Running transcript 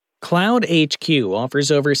Cloud HQ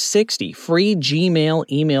offers over 60 free Gmail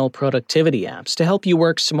email productivity apps to help you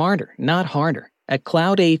work smarter, not harder, at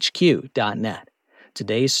cloudhq.net.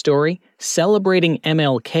 Today's story, celebrating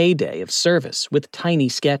MLK Day of Service with Tiny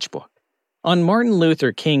Sketchbook. On Martin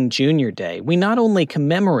Luther King Jr. Day, we not only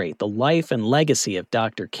commemorate the life and legacy of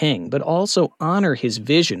Dr. King, but also honor his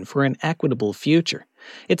vision for an equitable future.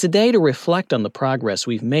 It's a day to reflect on the progress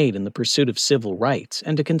we've made in the pursuit of civil rights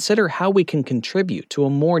and to consider how we can contribute to a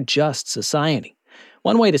more just society.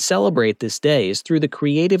 One way to celebrate this day is through the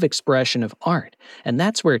creative expression of art, and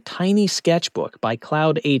that's where Tiny Sketchbook by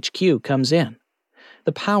Cloud HQ comes in.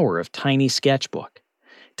 The power of Tiny Sketchbook.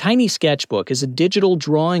 Tiny Sketchbook is a digital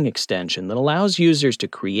drawing extension that allows users to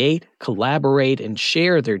create, collaborate, and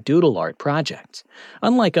share their doodle art projects.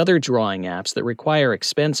 Unlike other drawing apps that require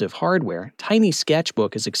expensive hardware, Tiny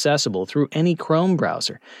Sketchbook is accessible through any Chrome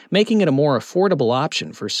browser, making it a more affordable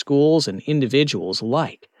option for schools and individuals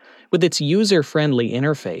alike. With its user-friendly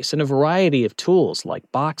interface and a variety of tools like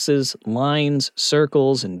boxes, lines,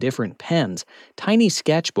 circles, and different pens, Tiny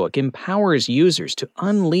Sketchbook empowers users to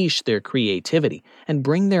unleash their creativity and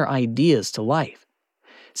bring their ideas to life.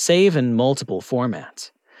 Save in multiple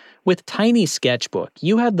formats. With Tiny Sketchbook,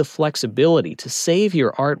 you have the flexibility to save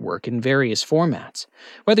your artwork in various formats.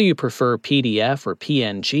 Whether you prefer PDF or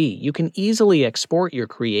PNG, you can easily export your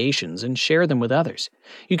creations and share them with others.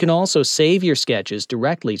 You can also save your sketches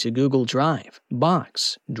directly to Google Drive,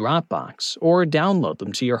 Box, Dropbox, or download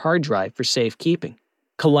them to your hard drive for safekeeping.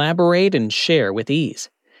 Collaborate and share with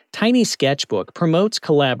ease. Tiny Sketchbook promotes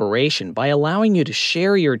collaboration by allowing you to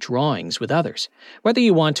share your drawings with others. Whether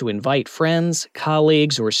you want to invite friends,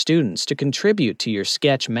 colleagues, or students to contribute to your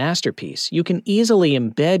sketch masterpiece, you can easily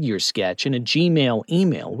embed your sketch in a Gmail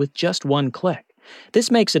email with just one click.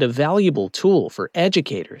 This makes it a valuable tool for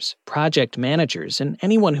educators, project managers, and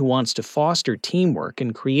anyone who wants to foster teamwork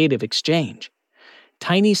and creative exchange.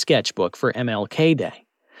 Tiny Sketchbook for MLK Day.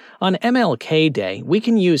 On MLK Day, we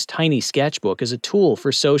can use Tiny Sketchbook as a tool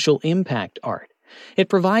for social impact art. It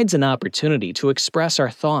provides an opportunity to express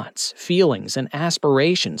our thoughts, feelings, and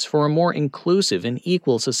aspirations for a more inclusive and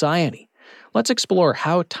equal society. Let's explore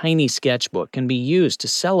how Tiny Sketchbook can be used to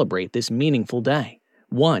celebrate this meaningful day.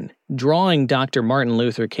 1. Drawing Dr. Martin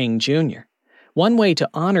Luther King Jr. One way to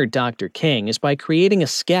honor Dr. King is by creating a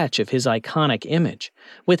sketch of his iconic image.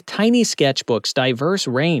 With Tiny Sketchbook's diverse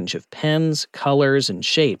range of pens, colors, and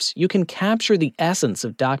shapes, you can capture the essence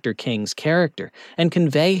of Dr. King's character and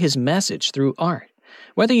convey his message through art.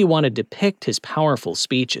 Whether you want to depict his powerful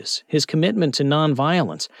speeches, his commitment to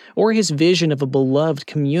nonviolence, or his vision of a beloved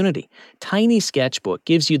community, Tiny Sketchbook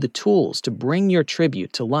gives you the tools to bring your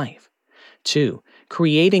tribute to life. 2.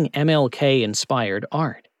 Creating MLK-inspired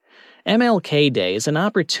art. MLK Day is an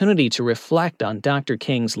opportunity to reflect on Dr.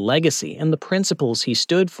 King's legacy and the principles he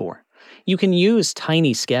stood for. You can use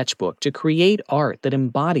Tiny Sketchbook to create art that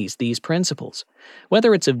embodies these principles.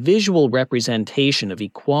 Whether it's a visual representation of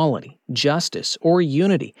equality, justice, or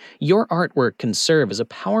unity, your artwork can serve as a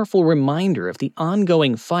powerful reminder of the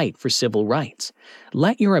ongoing fight for civil rights.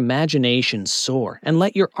 Let your imagination soar and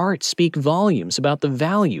let your art speak volumes about the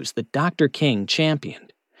values that Dr. King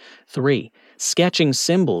championed. 3. Sketching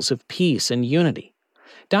symbols of peace and unity.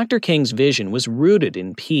 Dr. King's vision was rooted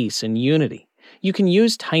in peace and unity. You can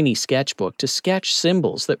use Tiny Sketchbook to sketch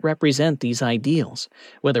symbols that represent these ideals.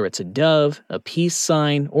 Whether it's a dove, a peace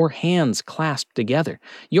sign, or hands clasped together,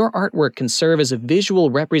 your artwork can serve as a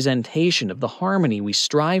visual representation of the harmony we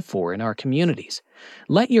strive for in our communities.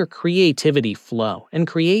 Let your creativity flow and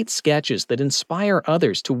create sketches that inspire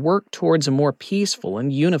others to work towards a more peaceful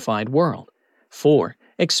and unified world. 4.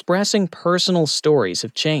 Expressing personal stories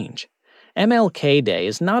of change. MLK Day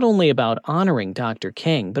is not only about honoring Dr.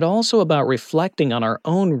 King, but also about reflecting on our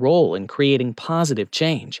own role in creating positive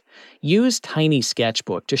change. Use Tiny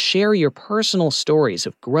Sketchbook to share your personal stories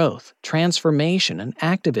of growth, transformation, and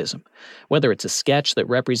activism. Whether it's a sketch that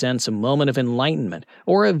represents a moment of enlightenment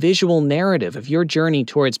or a visual narrative of your journey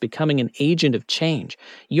towards becoming an agent of change,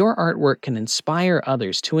 your artwork can inspire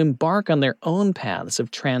others to embark on their own paths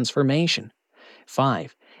of transformation.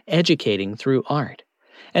 5. Educating through art.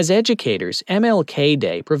 As educators, MLK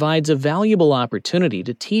Day provides a valuable opportunity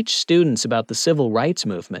to teach students about the civil rights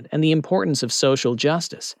movement and the importance of social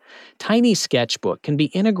justice. Tiny Sketchbook can be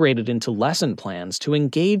integrated into lesson plans to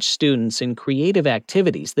engage students in creative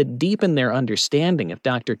activities that deepen their understanding of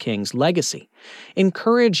Dr. King's legacy.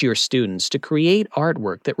 Encourage your students to create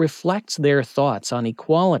artwork that reflects their thoughts on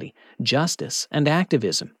equality, justice, and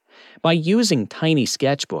activism. By using Tiny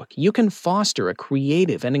Sketchbook, you can foster a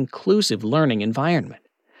creative and inclusive learning environment.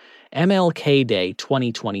 MLK Day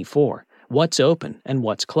 2024, What's Open and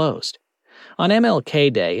What's Closed. On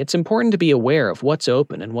MLK Day, it's important to be aware of what's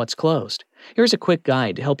open and what's closed. Here's a quick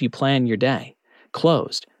guide to help you plan your day.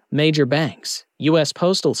 Closed: major banks, U.S.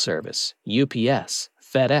 Postal Service, UPS,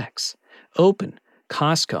 FedEx. Open: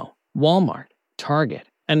 Costco, Walmart, Target,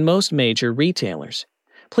 and most major retailers.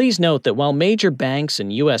 Please note that while major banks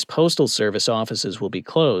and U.S. Postal Service offices will be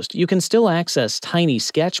closed, you can still access Tiny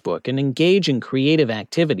Sketchbook and engage in creative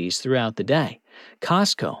activities throughout the day.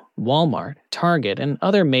 Costco, Walmart, Target, and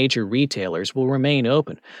other major retailers will remain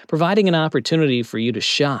open, providing an opportunity for you to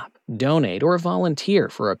shop, donate, or volunteer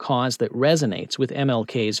for a cause that resonates with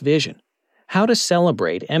MLK's vision. How to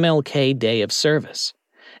celebrate MLK Day of Service.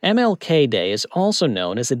 MLK Day is also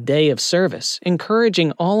known as a day of service,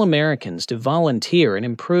 encouraging all Americans to volunteer and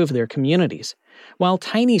improve their communities. While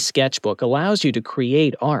Tiny Sketchbook allows you to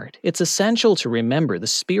create art, it's essential to remember the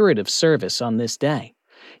spirit of service on this day.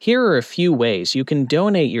 Here are a few ways you can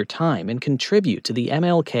donate your time and contribute to the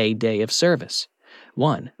MLK Day of Service.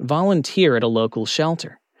 1. Volunteer at a local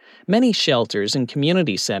shelter. Many shelters and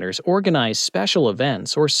community centers organize special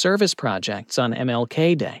events or service projects on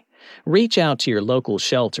MLK Day. Reach out to your local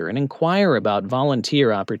shelter and inquire about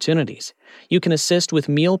volunteer opportunities. You can assist with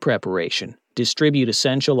meal preparation, distribute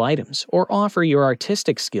essential items, or offer your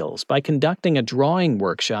artistic skills by conducting a drawing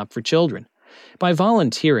workshop for children. By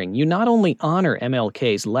volunteering, you not only honor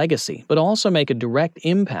MLK's legacy, but also make a direct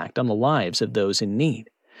impact on the lives of those in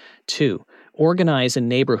need. 2. Organize a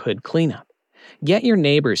neighborhood cleanup. Get your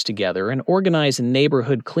neighbors together and organize a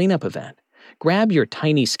neighborhood cleanup event. Grab your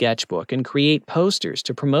Tiny Sketchbook and create posters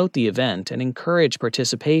to promote the event and encourage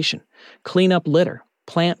participation. Clean up litter,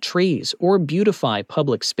 plant trees, or beautify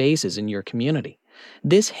public spaces in your community.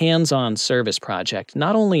 This hands-on service project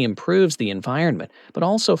not only improves the environment, but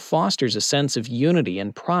also fosters a sense of unity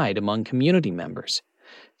and pride among community members.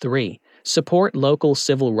 3. Support local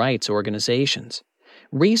civil rights organizations.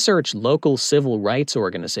 Research local civil rights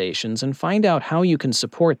organizations and find out how you can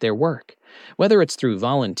support their work. Whether it's through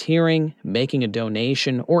volunteering, making a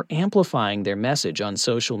donation, or amplifying their message on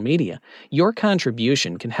social media, your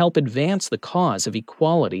contribution can help advance the cause of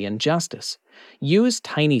equality and justice. Use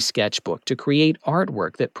Tiny Sketchbook to create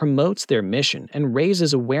artwork that promotes their mission and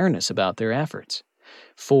raises awareness about their efforts.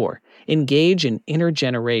 4. Engage in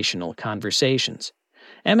intergenerational conversations.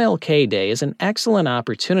 MLK Day is an excellent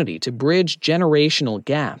opportunity to bridge generational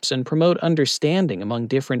gaps and promote understanding among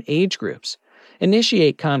different age groups.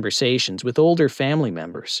 Initiate conversations with older family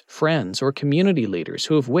members, friends, or community leaders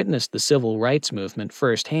who have witnessed the civil rights movement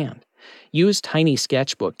firsthand. Use Tiny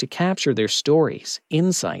Sketchbook to capture their stories,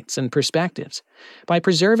 insights, and perspectives. By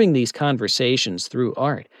preserving these conversations through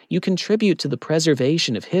art, you contribute to the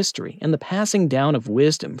preservation of history and the passing down of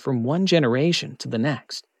wisdom from one generation to the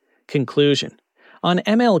next. Conclusion. On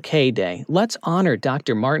MLK Day, let's honor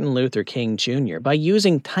Dr. Martin Luther King Jr. by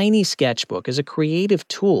using Tiny Sketchbook as a creative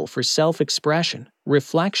tool for self-expression,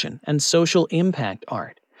 reflection, and social impact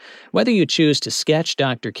art. Whether you choose to sketch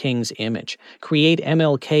Dr. King's image, create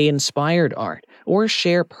MLK-inspired art, or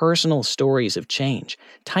share personal stories of change,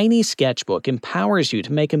 Tiny Sketchbook empowers you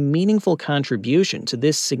to make a meaningful contribution to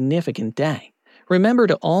this significant day. Remember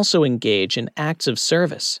to also engage in acts of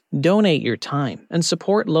service, donate your time, and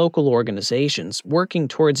support local organizations working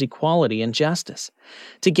towards equality and justice.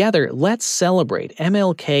 Together, let's celebrate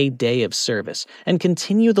MLK Day of Service and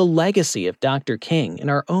continue the legacy of Dr. King in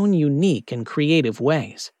our own unique and creative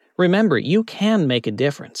ways. Remember, you can make a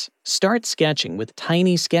difference. Start sketching with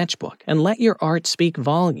Tiny Sketchbook and let your art speak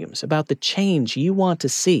volumes about the change you want to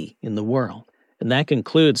see in the world. And that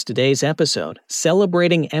concludes today's episode,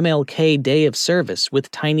 Celebrating MLK Day of Service with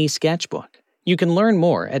Tiny Sketchbook. You can learn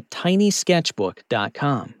more at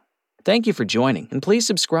tinysketchbook.com. Thank you for joining, and please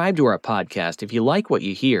subscribe to our podcast if you like what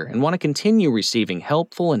you hear and want to continue receiving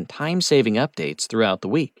helpful and time-saving updates throughout the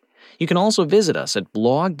week. You can also visit us at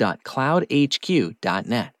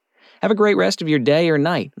blog.cloudhq.net. Have a great rest of your day or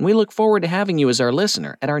night, and we look forward to having you as our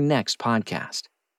listener at our next podcast.